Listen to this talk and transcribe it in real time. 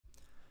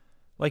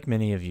Like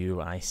many of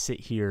you, I sit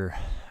here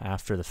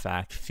after the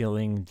fact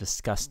feeling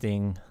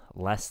disgusting,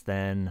 less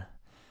than,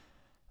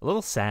 a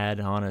little sad,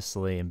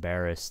 honestly,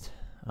 embarrassed.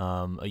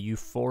 A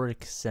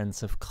euphoric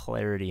sense of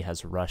clarity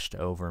has rushed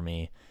over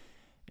me,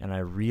 and I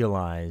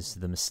realize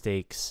the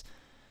mistakes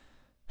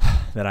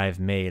that I've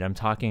made. I'm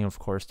talking, of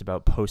course,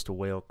 about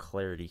post-whale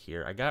clarity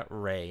here. I got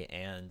Ray,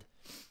 and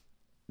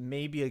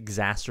maybe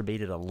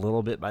exacerbated a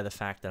little bit by the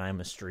fact that I'm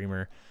a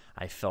streamer.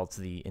 I felt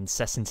the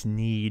incessant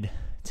need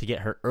to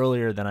get her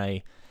earlier than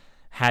I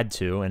had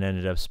to, and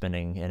ended up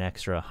spending an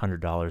extra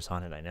 $100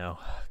 on it. I know,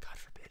 God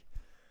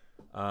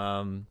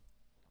forbid.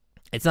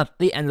 It's not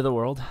the end of the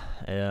world.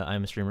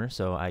 I'm a streamer,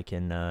 so I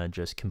can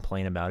just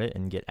complain about it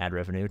and get ad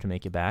revenue to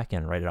make it back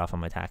and write it off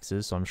on my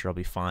taxes, so I'm sure I'll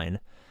be fine.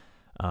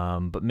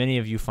 But many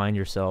of you find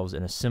yourselves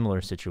in a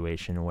similar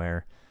situation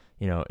where,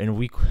 you know,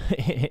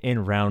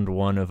 in round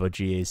one of a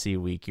GAC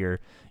week, you're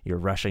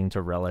rushing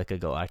to relic a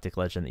galactic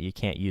legend that you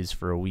can't use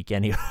for a week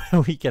a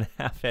week and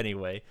a half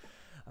anyway.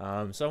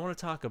 So I want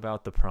to talk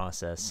about the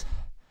process,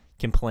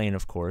 complain,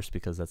 of course,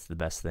 because that's the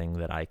best thing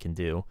that I can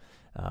do,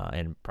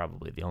 and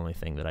probably the only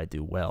thing that I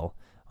do well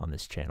on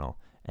this channel,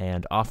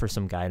 and offer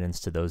some guidance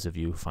to those of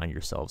you who find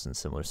yourselves in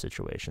similar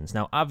situations.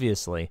 Now,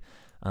 obviously,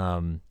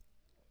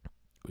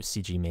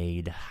 CG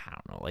made, I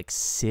don't know, like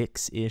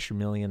 $6-ish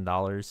million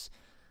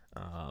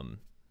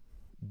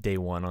day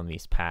one on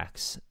these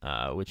packs,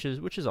 which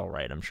is all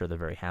right. I'm sure they're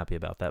very happy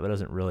about that, but it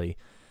doesn't really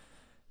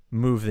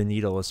move the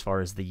needle as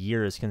far as the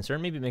year is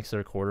concerned. Maybe it makes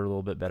their quarter a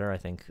little bit better. I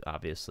think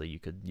obviously you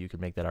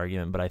could make that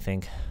argument, but I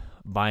think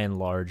by and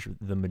large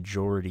the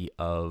majority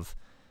of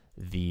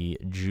the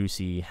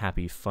juicy,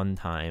 happy, fun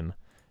time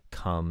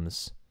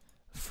comes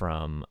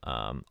from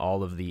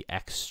all of the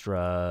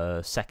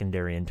extra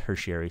secondary and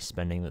tertiary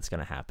spending that's going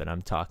to happen.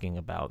 I'm talking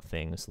about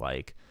things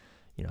like,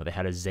 you know, they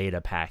had a Zeta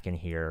pack in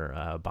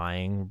here,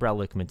 buying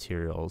relic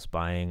materials,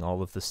 buying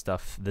all of the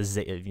stuff,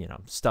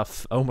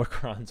 stuff,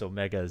 Omicrons,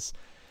 Omegas,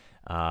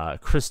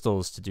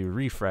 crystals to do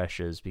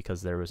refreshes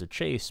because there was a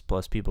chase,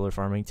 plus people are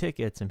farming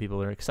tickets and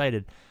people are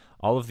excited.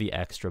 All of the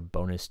extra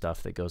bonus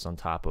stuff that goes on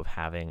top of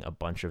having a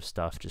bunch of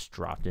stuff just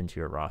dropped into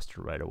your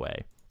roster right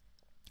away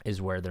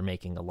is where they're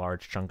making a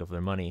large chunk of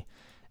their money.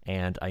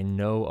 And I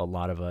know a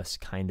lot of us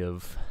kind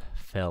of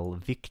fell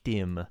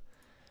victim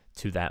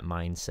to that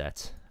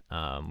mindset,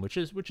 which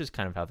is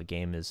kind of how the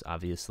game is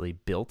obviously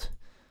built.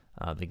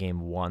 The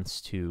game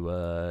wants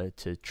to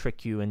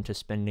trick you into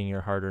spending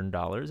your hard-earned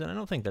dollars, and I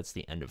don't think that's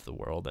the end of the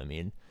world. I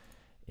mean,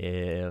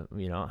 you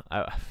know,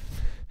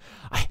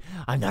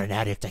 I'm not an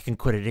addict. I can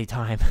quit at any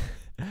time.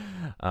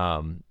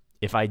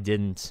 If I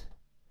didn't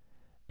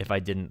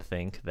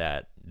think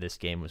that this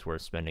game was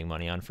worth spending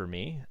money on for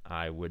me,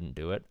 I wouldn't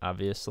do it,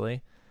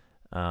 obviously.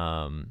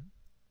 I'm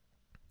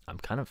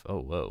kind of,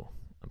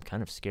 I'm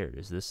kind of scared.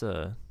 Is this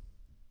a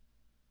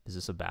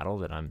battle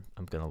that I'm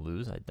gonna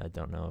lose? I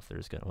don't know if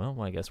there's gonna.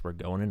 Well, I guess we're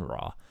going in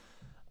raw.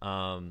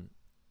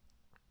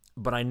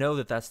 But I know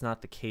that that's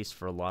not the case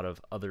for a lot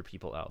of other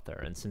people out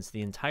there. And since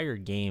the entire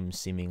game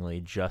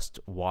seemingly just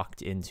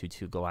walked into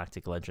 2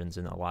 galactic legends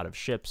and a lot of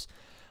ships,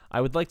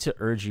 I would like to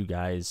urge you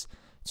guys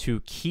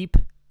to keep,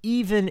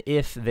 even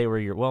if they were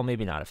your, well,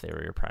 maybe not if they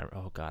were your primary.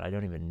 Oh God, I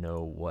don't even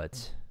know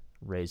what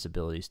Ray's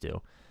abilities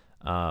do.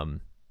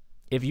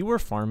 If you were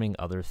farming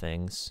other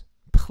things,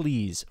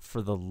 please,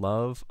 for the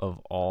love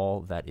of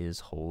all that is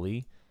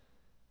holy,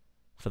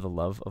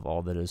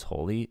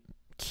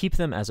 keep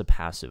them as a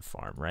passive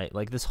farm, right?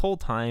 Like this whole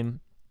time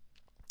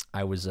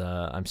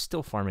I'm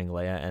still farming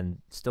Leia and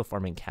still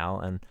farming Cal,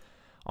 and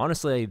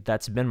honestly,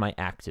 that's been my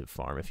active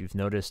farm. If you've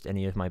noticed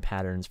any of my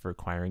patterns for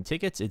acquiring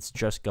tickets, it's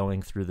just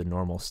going through the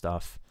normal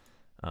stuff.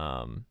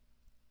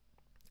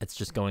 It's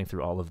just going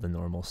through all of the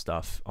normal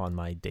stuff on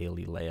my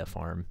daily Leia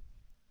farm.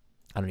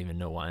 I don't even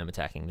know why I'm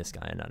attacking this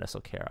guy and not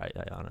SLK. I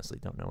honestly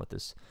don't know what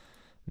this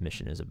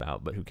mission is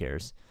about, but who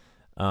cares?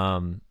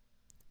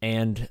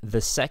 And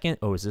the second,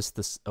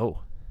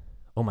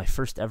 my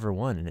first ever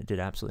one, and it did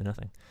absolutely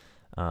nothing.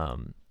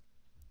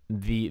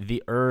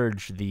 The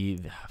urge,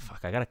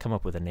 fuck, I gotta come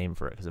up with a name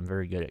for it because I'm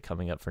very good at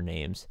coming up for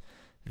names.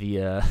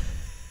 The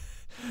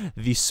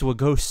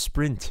Swaggo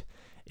Sprint,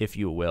 if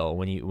you will,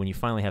 when you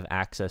finally have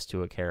access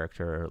to a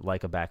character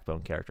like a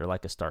Backbone character,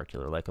 like a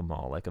Starkiller, like a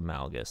Maul, like a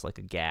Malgus, like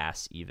a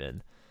Gas,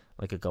 even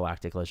like a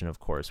Galactic Legend, of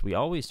course, we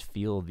always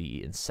feel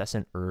the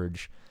incessant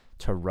urge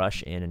to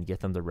rush in and get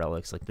them the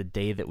relics like the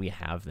day that we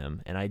have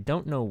them. And I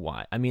don't know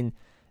why. I mean,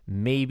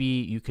 maybe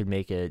you could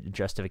make a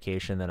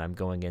justification that I'm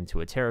going into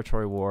a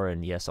territory war,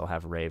 and yes, I'll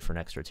have Ray for an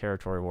extra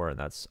territory war, and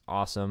that's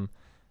awesome.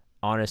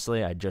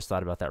 Honestly, I just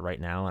thought about that right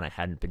now, and I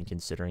hadn't been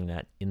considering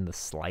that in the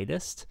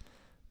slightest.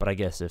 But I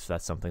guess if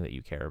that's something that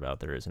you care about,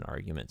 there is an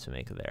argument to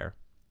make there.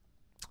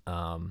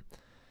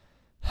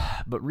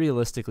 But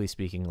realistically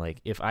speaking,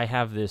 like if I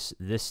have this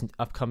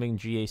upcoming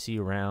GAC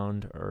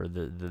round or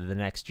the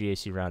next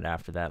GAC round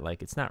after that,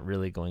 like it's not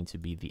really going to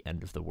be the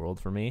end of the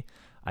world for me.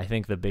 I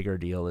think the bigger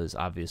deal is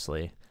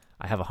obviously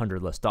I have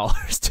 $100 less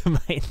to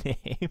my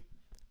name,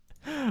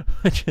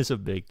 which is a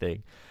big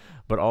thing.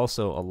 But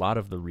also a lot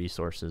of the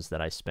resources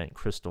that I spent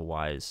crystal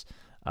wise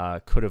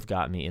could have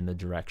got me in the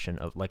direction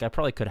of, like, I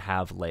probably could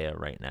have Leia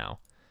right now.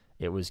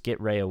 It was get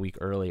Rey a week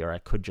early, or I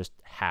could just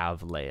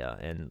have Leia.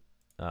 And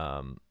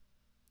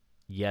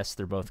yes,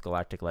 they're both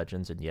Galactic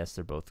Legends, and yes,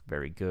 they're both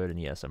very good, and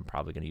yes, I'm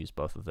probably going to use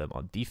both of them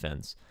on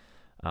defense.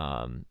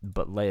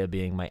 But Leia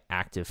being my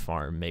active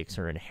farm makes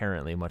her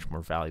inherently much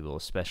more valuable,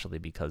 especially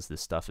because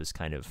this stuff is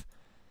kind of,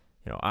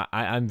 you know,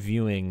 I'm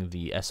viewing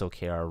the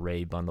SOKR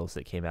Rey bundles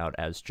that came out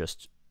as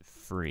just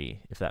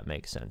free, if that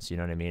makes sense. You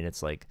know what I mean?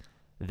 It's like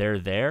they're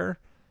there,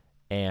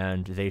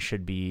 and they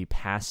should be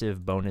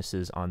passive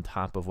bonuses on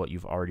top of what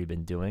you've already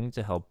been doing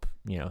to help,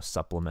 you know,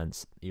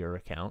 supplement your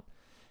account.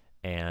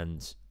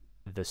 And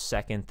the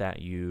second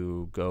that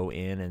you go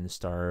in and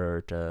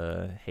start,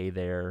 hey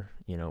there,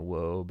 you know,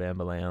 whoa,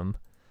 bam-ba-lam,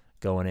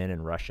 going in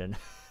and rushing.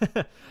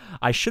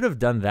 I should have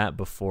done that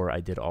before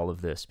I did all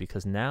of this,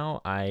 because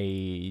now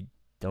I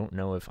don't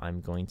know if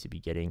I'm going to be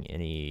getting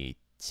any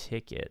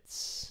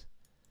tickets.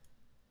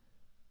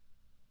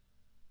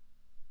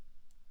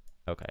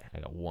 Okay, I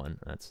got one.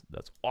 That's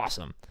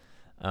awesome.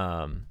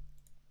 What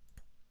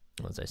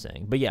was I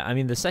saying? But yeah, I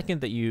mean, the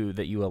second that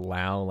you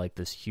allow like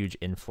this huge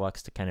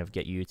influx to kind of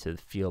get you to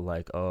feel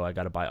like, oh, I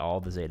got to buy all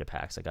the Zeta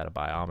packs, I got to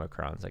buy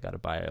Omicrons, I got to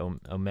buy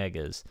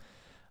Omegas,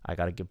 I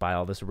got to buy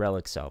all this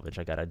relic salvage,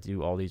 I got to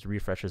do all these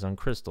refreshes on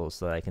crystals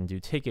so that I can do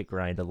ticket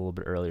grind a little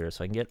bit earlier,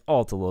 so I can get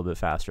alt a little bit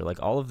faster.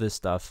 Like, all of this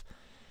stuff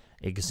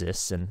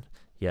exists, and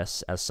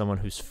yes, as someone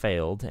who's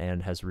failed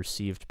and has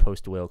received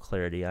post-whale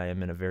clarity, I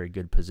am in a very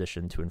good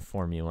position to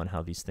inform you on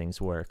how these things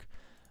work.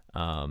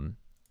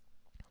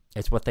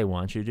 It's what they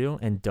want you to do,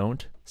 and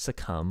don't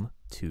succumb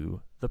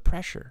to the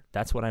pressure.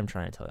 That's what I'm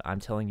trying to tell you.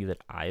 I'm telling you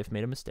that I have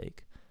made a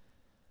mistake.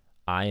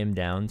 I am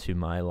down to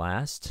my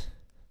last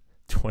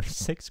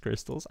 26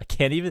 crystals. I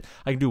can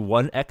do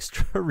one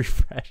extra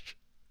refresh,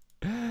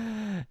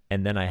 and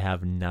then I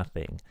have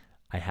nothing.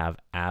 I have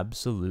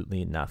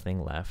absolutely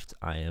nothing left.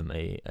 I am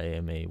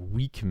a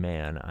weak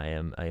man. I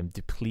am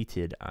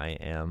depleted. I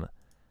am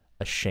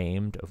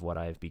ashamed of what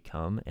I've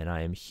become, and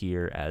I am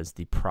here as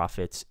the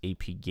prophet's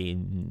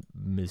APGAINS.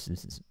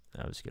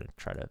 I was going to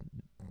try to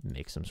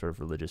make some sort of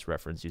religious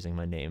reference using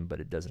my name,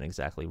 but it doesn't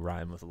exactly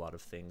rhyme with a lot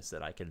of things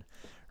that I can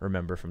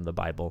remember from the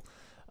Bible.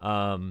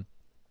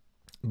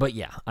 But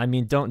yeah, I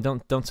mean,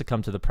 don't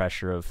succumb to the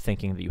pressure of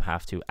thinking that you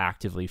have to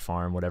actively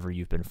farm whatever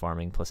you've been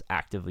farming, plus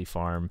actively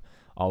farm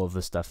all of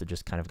the stuff that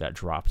just kind of got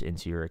dropped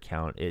into your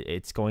account.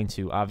 It's going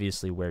to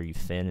obviously wear you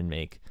thin and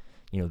make,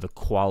 you know, the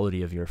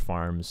quality of your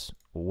farms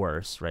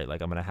worse, right?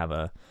 Like, I'm going to have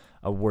a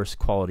worse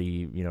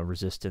quality, you know,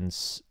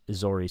 resistance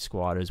Zori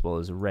squad as well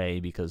as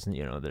Rey, because,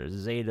 you know, there's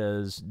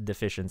Zeta's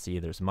deficiency,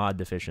 there's mod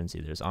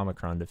deficiency, there's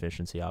Omicron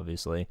deficiency,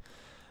 obviously.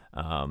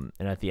 And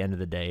at the end of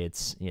the day,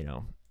 it's, you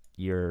know,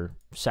 you're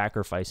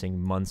sacrificing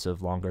months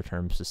of longer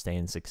term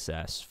sustained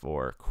success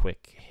for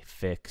quick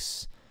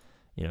fix,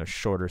 you know,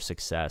 shorter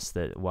success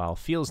that, while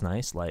feels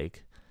nice,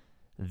 like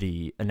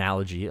the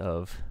analogy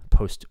of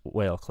post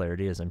whale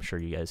clarity, as I'm sure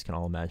you guys can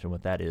all imagine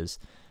what that is.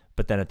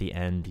 But then at the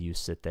end, you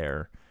sit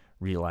there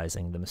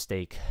realizing the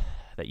mistake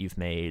that you've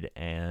made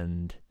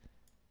and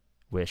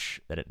wish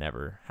that it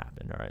never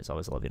happened. All right, as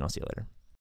always, I love you, and I'll see you later.